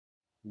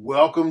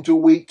Welcome to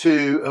week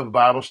 2 of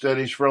Bible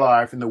Studies for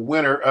Life in the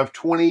winter of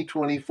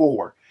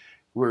 2024.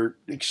 We're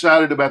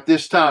excited about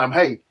this time.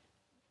 Hey,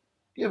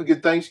 you have a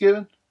good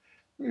Thanksgiving?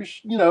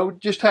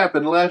 Just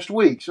happened last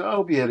week, so I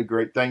hope you had a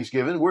great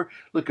Thanksgiving. We're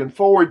looking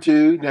forward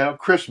to now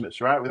Christmas,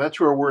 right?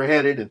 That's where we're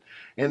headed.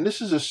 And this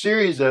is a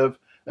series of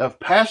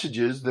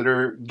passages that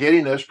are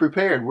getting us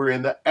prepared. We're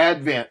in the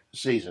Advent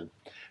season.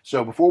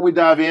 So before we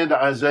dive into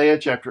Isaiah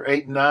chapter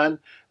 8 and 9,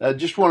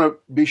 just want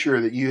to be sure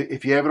that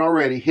if you haven't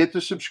already, hit the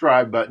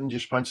subscribe button.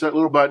 Just punch that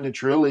little button.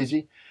 It's real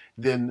easy.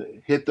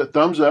 Then hit the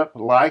thumbs up,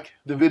 like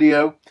the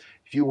video.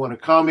 If you want to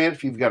comment,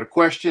 if you've got a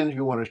question, if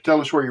you want to tell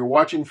us where you're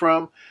watching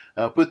from,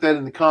 put that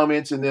in the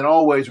comments. And then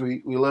always,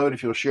 we love it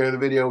if you'll share the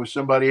video with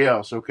somebody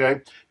else, okay?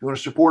 If you want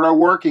to support our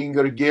work, you can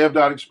go to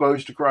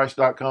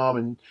give.exposedtochrist.com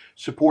and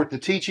support the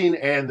teaching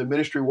and the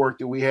ministry work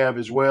that we have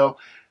as well.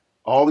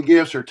 All the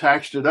gifts are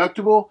tax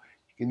deductible.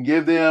 Can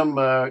give them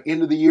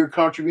end of the year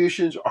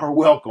contributions are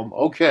welcome.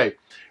 Okay,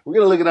 we're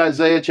going to look at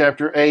Isaiah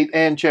chapter 8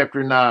 and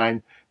chapter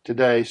 9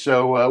 today.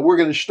 So we're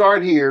going to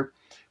start here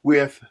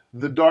with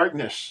the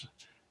darkness.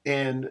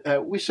 And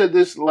we said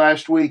this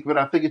last week, but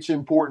I think it's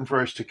important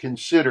for us to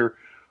consider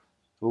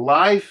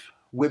life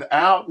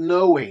without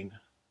knowing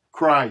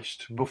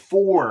Christ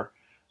before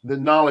the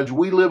knowledge.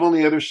 We live on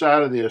the other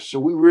side of this, so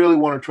we really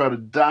want to try to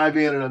dive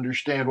in and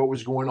understand what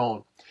was going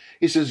on.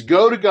 He says,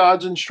 go to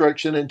God's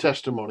instruction and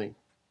testimony.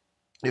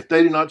 If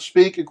they do not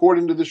speak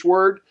according to this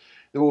word,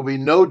 there will be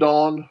no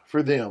dawn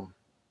for them.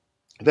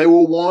 They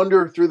will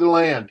wander through the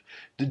land,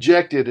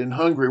 dejected and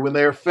hungry. When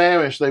they are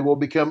famished, they will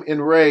become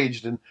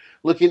enraged, and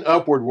looking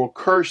upward will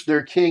curse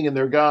their king and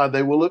their God.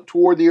 They will look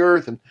toward the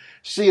earth and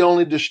see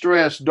only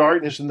distress,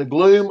 darkness, and the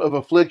gloom of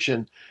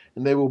affliction,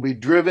 and they will be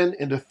driven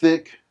into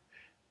thick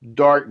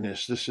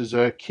darkness. This is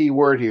a key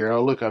word here.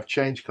 Oh, look, I've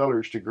changed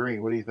colors to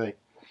green. What do you think?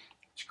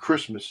 It's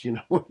Christmas,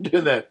 we're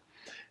doing that.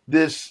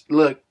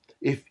 Look.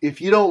 If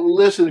you don't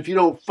listen, if you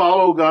don't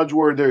follow God's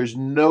word, there is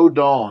no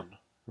dawn,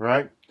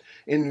 right?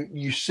 And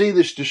you see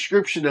this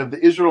description of the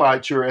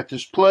Israelites who are at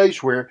this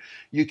place where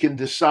you can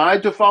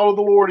decide to follow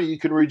the Lord or you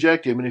can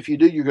reject him. And if you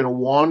do, you're going to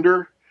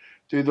wander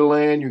through the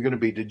land. You're going to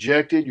be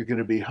dejected. You're going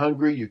to be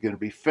hungry. You're going to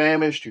be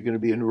famished. You're going to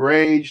be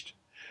enraged.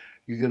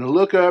 You're going to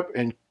look up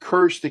and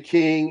curse the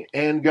king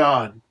and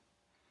God.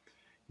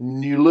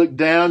 And you look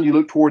down, you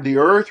look toward the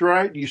earth,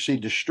 right? You see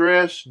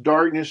distress,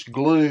 darkness,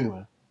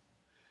 gloom.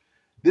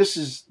 This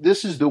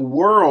is the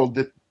world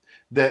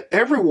that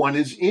everyone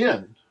is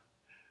in.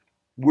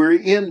 We're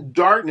in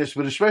darkness,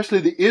 but especially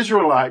the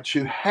Israelites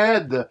who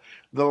had the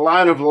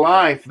light of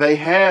life. They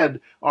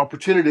had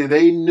opportunity.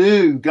 They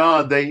knew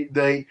God.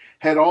 They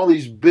had all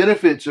these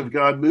benefits of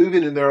God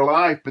moving in their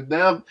life. But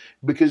now,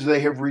 because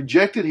they have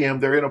rejected him,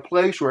 they're in a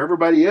place where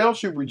everybody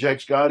else who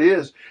rejects God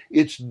is.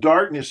 It's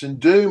darkness and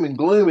doom and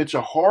gloom. It's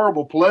a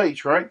horrible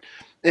place, right?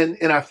 And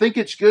I think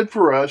it's good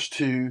for us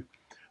to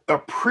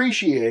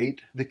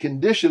appreciate the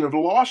condition of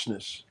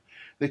lostness,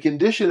 the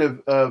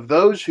condition of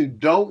those who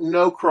don't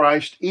know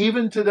Christ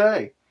even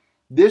today.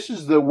 This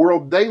is the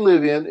world they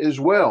live in as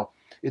well.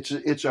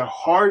 It's a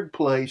hard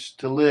place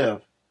to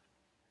live.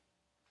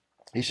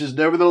 He says,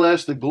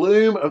 nevertheless, the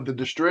gloom of the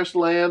distressed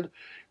land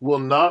will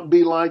not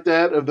be like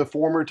that of the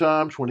former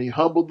times when he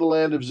humbled the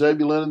land of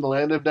Zebulun and the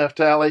land of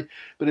Naphtali.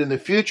 But in the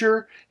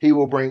future, he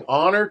will bring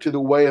honor to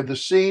the way of the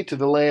sea, to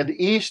the land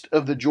east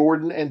of the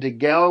Jordan, and to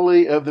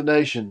Galilee of the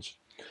nations.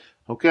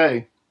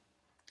 Okay,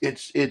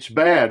 it's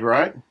bad,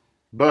 right?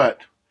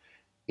 But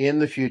in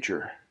the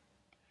future,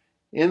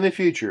 I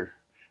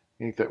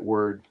think that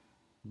word,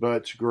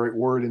 but's a great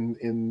word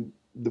in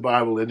the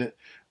Bible, isn't it?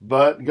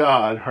 But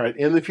God, right?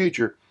 In the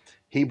future,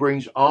 he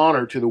brings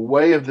honor to the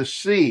way of the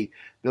sea,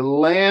 the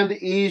land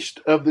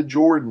east of the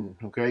Jordan.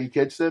 Okay, you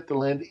catch that? The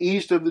land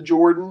east of the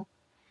Jordan,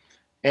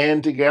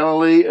 and to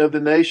Galilee of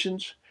the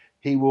nations.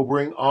 He will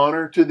bring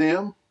honor to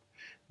them.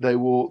 They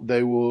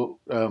will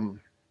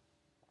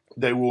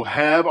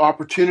have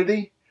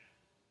opportunity.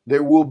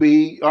 There will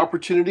be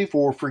opportunity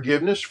for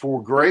forgiveness,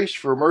 for grace,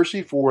 for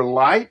mercy, for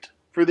light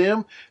for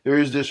them. There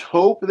is this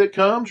hope that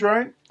comes,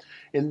 right?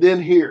 And then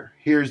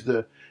here's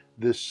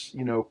this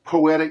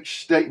poetic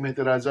statement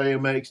that Isaiah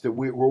makes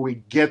where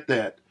we get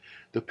that.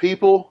 The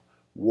people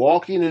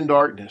walking in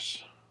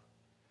darkness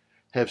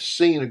have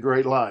seen a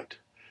great light.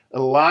 A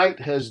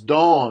light has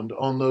dawned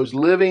on those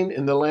living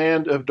in the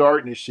land of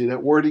darkness. See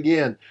that word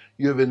again.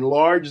 You have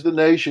enlarged the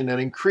nation and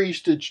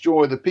increased its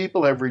joy. The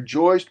people have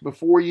rejoiced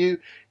before you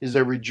as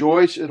they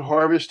rejoice at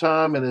harvest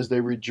time and as they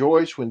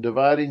rejoice when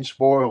dividing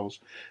spoils.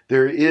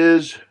 There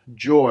is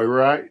joy,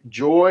 right?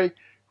 Joy,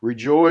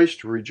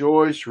 rejoiced,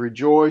 rejoice,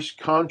 rejoice,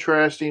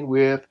 contrasting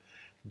with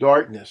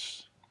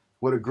darkness.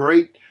 What a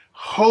great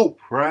hope,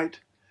 right?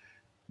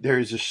 There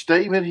is a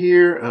statement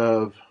here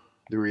of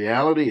the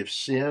reality of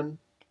sin.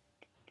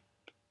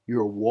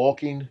 You're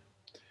walking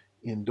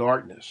in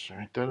darkness.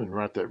 Right? I didn't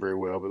write that very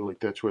well, but look,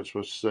 that's what it's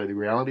supposed to say. The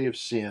reality of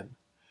sin.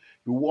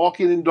 You're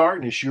walking in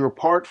darkness. You're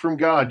apart from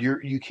God.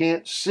 You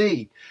can't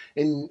see,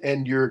 and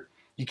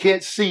you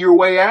can't see your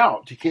way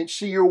out. You can't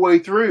see your way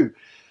through.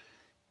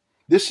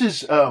 This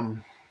is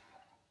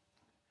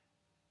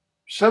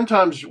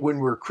sometimes when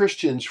we're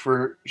Christians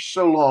for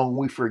so long,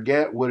 we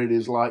forget what it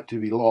is like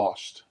to be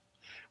lost.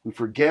 We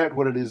forget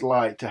what it is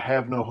like to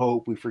have no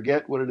hope. We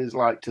forget what it is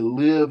like to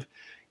live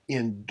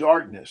in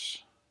darkness.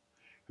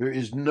 There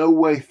is no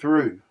way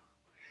through.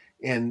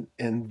 And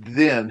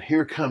then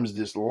here comes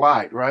this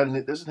light, right? And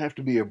it doesn't have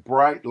to be a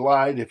bright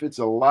light. If it's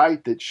a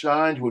light that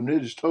shines when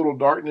it is total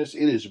darkness,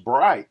 it is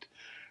bright,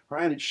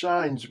 right? It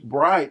shines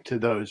bright to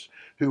those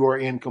who are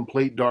in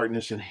complete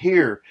darkness. And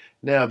here,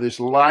 now this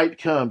light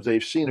comes.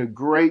 They've seen a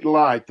great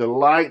light. The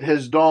light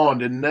has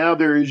dawned, and now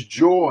there is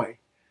joy.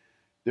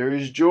 There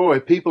is joy.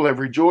 People have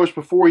rejoiced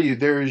before you.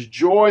 There is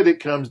joy that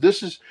comes.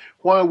 This is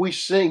why we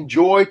sing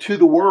joy to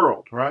the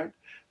world, right?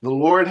 The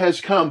Lord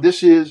has come.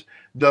 This is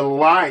the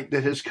light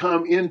that has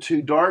come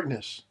into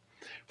darkness.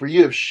 For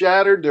you have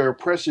shattered their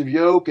oppressive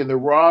yoke and the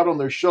rod on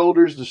their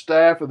shoulders, the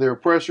staff of their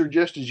oppressor,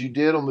 just as you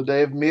did on the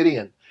day of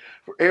Midian.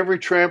 For every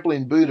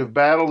trampling boot of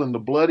battle and the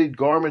bloodied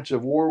garments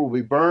of war will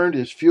be burned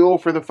as fuel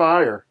for the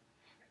fire.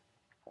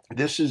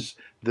 This is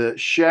the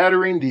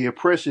shattering the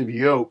oppressive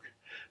yoke,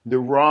 the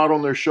rod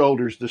on their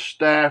shoulders, the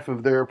staff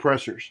of their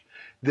oppressors.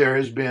 There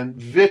has been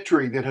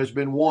victory that has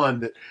been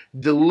won, that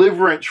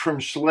deliverance from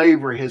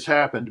slavery has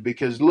happened,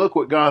 because look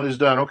what God has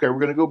done. Okay, we're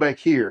going to go back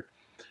here,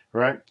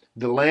 right?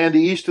 The land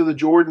east of the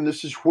Jordan,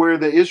 this is where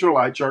the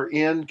Israelites are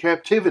in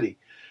captivity.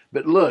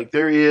 But look,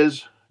 there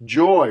is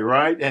joy,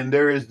 right? And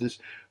there is this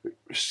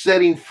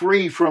setting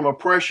free from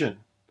oppression,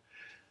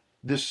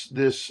 this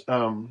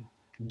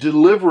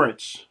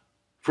deliverance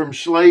from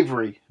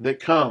slavery that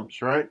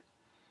comes, right?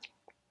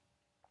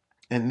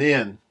 And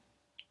then,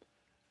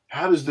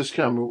 how does this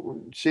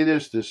come? See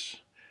this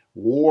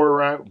war,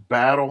 right?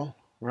 Battle,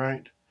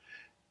 right?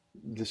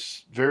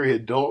 This very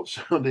adult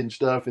sounding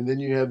stuff. And then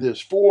you have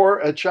this, for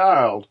a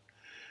child.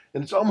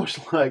 And it's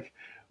almost like,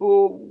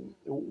 well,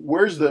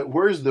 where's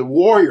the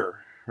warrior,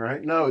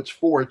 right? No, it's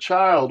for a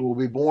child will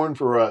be born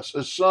for us.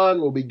 A son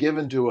will be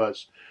given to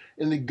us.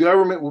 And the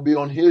government will be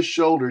on his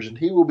shoulders, and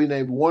he will be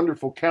named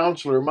Wonderful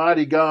Counselor,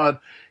 Mighty God,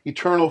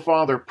 Eternal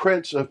Father,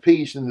 Prince of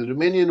Peace, and the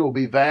dominion will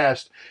be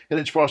vast, and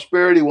its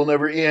prosperity will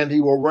never end.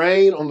 He will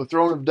reign on the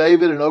throne of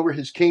David and over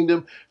his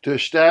kingdom to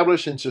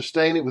establish and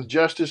sustain it with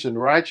justice and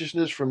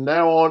righteousness from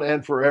now on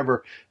and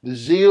forever. The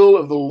zeal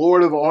of the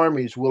Lord of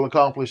armies will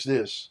accomplish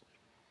this.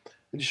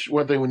 Just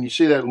one thing, when you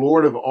see that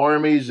Lord of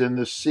armies in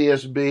the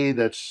CSB,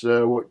 that's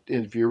what,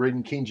 if you're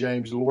reading King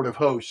James, the Lord of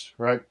hosts,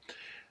 right?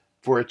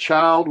 For a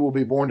child will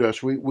be born to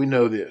us. We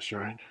know this,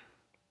 right?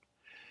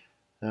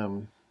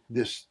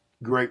 This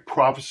great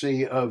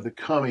prophecy of the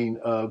coming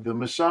of the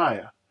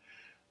Messiah.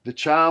 The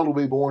child will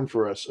be born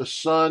for us. A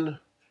son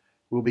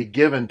will be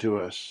given to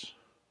us.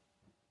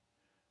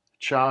 A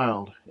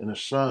child and a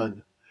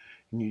son.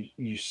 And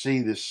you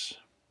see this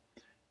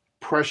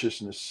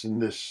preciousness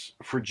and this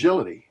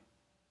fragility,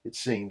 it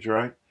seems,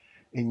 right?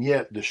 And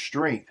yet the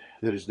strength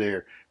that is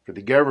there, for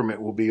the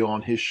government will be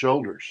on his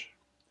shoulders.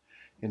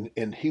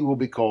 And he will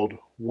be called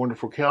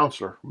Wonderful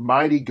Counselor,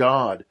 Mighty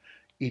God,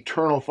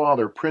 Eternal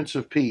Father, Prince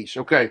of Peace.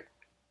 Okay,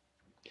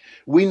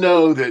 we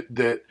know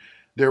that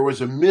there was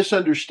a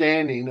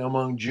misunderstanding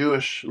among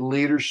Jewish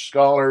leaders,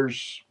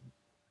 scholars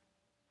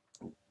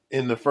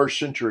in the first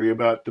century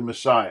about the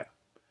Messiah.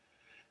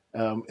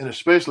 And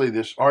especially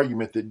this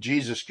argument that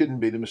Jesus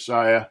couldn't be the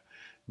Messiah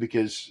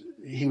because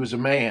he was a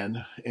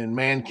man, and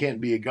man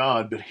can't be a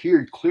God. But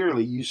here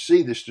clearly you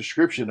see this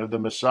description of the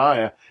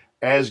Messiah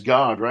as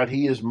God, right?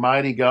 He is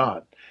mighty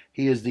God.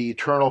 He is the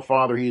eternal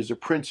Father. He is the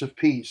Prince of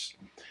Peace.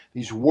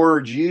 These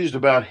words used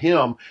about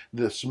him,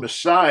 this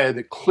Messiah,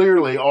 that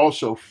clearly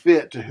also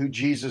fit to who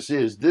Jesus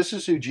is. This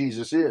is who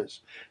Jesus is.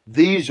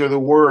 These are the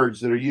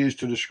words that are used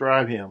to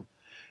describe him.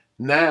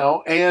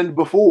 Now and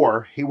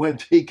before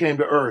he came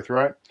to earth,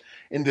 right?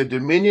 And the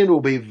dominion will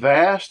be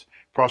vast.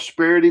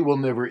 Prosperity will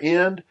never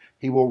end.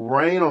 He will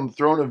reign on the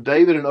throne of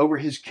David and over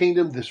his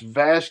kingdom, this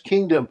vast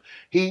kingdom.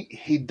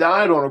 He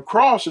died on a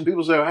cross, and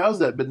people say, well, how's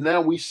that? But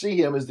now we see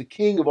him as the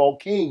King of all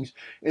kings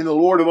and the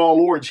Lord of all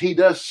lords. He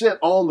does sit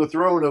on the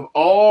throne of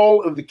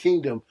all of the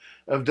kingdom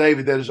of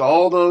David. That is,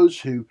 all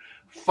those who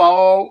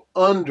fall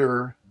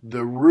under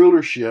the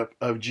rulership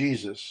of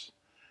Jesus.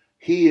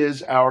 He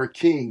is our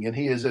king, and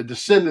he is a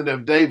descendant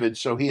of David,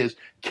 so he is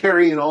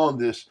carrying on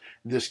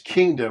this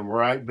kingdom,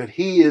 right? But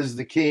he is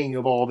the king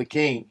of all the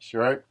kings,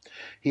 right?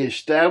 He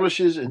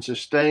establishes and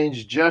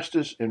sustains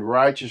justice and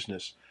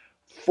righteousness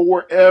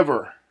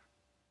forever.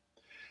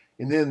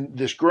 And then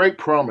this great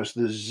promise,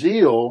 the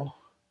zeal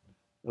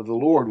of the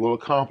Lord will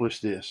accomplish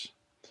this.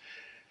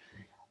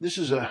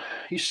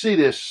 You see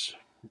this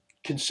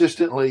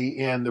consistently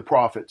in the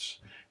prophets,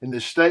 in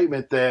this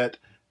statement that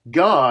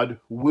God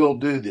will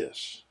do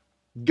this.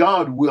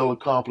 God will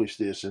accomplish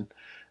this. And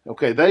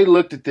okay, they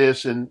looked at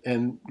this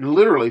and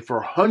literally for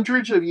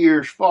hundreds of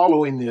years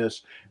following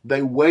this,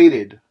 they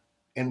waited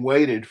and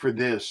waited for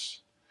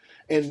this.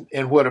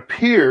 And what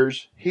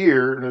appears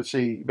here, let's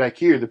see, back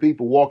here, the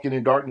people walking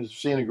in darkness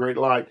seeing a great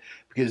light,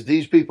 because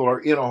these people are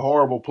in a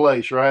horrible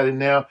place, right? And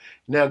now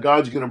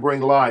God's going to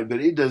bring light.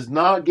 But it does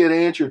not get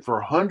answered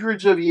for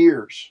hundreds of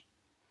years.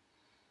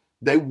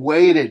 They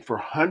waited for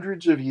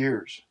hundreds of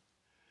years.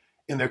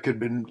 And there could have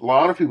been a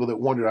lot of people that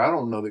wondered, I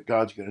don't know that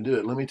God's going to do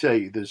it. Let me tell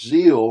you, the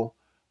zeal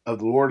of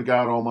the Lord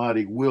God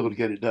Almighty will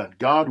get it done.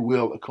 God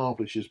will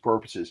accomplish his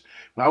purposes.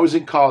 When I was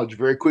in college,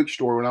 very quick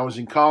story. When I was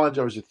in college,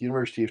 I was at the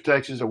University of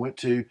Texas. I went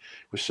to,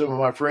 with some of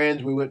my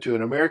friends, we went to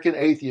an American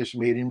atheist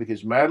meeting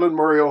because Madalyn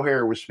Murray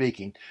O'Hair was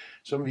speaking.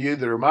 Some of you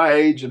that are my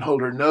age and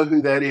older know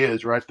who that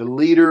is, right? The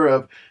leader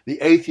of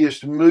the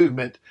atheist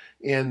movement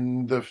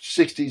in the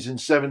 60s and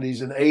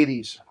 70s and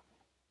 80s,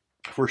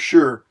 for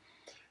sure.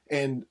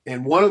 And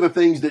one of the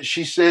things that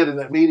she said in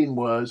that meeting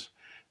was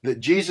that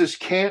Jesus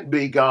can't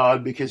be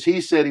God because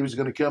he said he was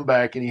going to come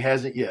back and he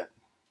hasn't yet.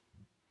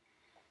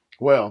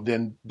 Well,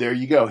 then there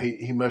you go.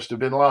 He must have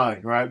been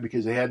lying, right?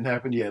 Because it hadn't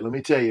happened yet. Let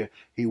me tell you,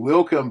 he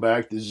will come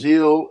back. The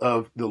zeal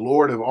of the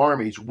Lord of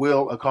armies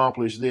will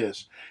accomplish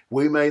this.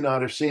 We may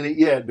not have seen it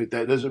yet, but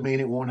that doesn't mean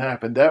it won't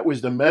happen. That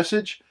was the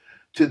message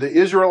to the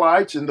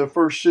Israelites in the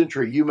first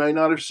century. You may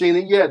not have seen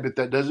it yet, but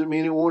that doesn't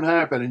mean it won't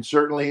happen. And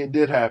certainly it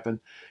did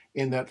happen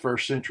in that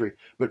first century.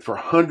 But for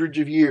hundreds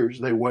of years,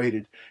 they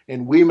waited.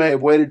 And we may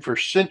have waited for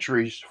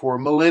centuries, for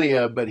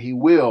millennia, but he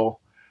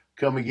will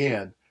come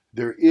again.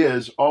 There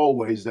is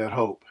always that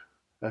hope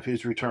of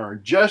his return.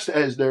 Just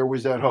as there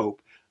was that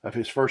hope of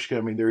his first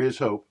coming, there is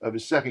hope of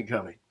his second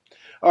coming.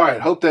 All right,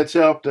 hope that's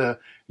helped as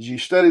you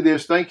study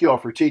this. Thank you all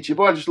for teaching.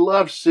 Boy, I just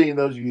love seeing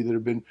those of you that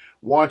have been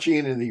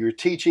watching and that you're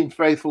teaching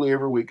faithfully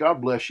every week. God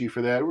bless you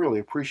for that. I really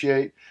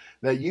appreciate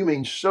that. You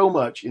mean so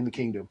much in the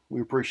kingdom. We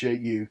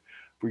appreciate you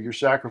for your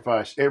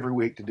sacrifice every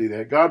week to do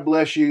that. God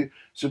bless you.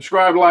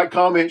 Subscribe, like,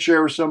 comment,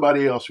 share with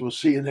somebody else. We'll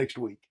see you next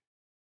week.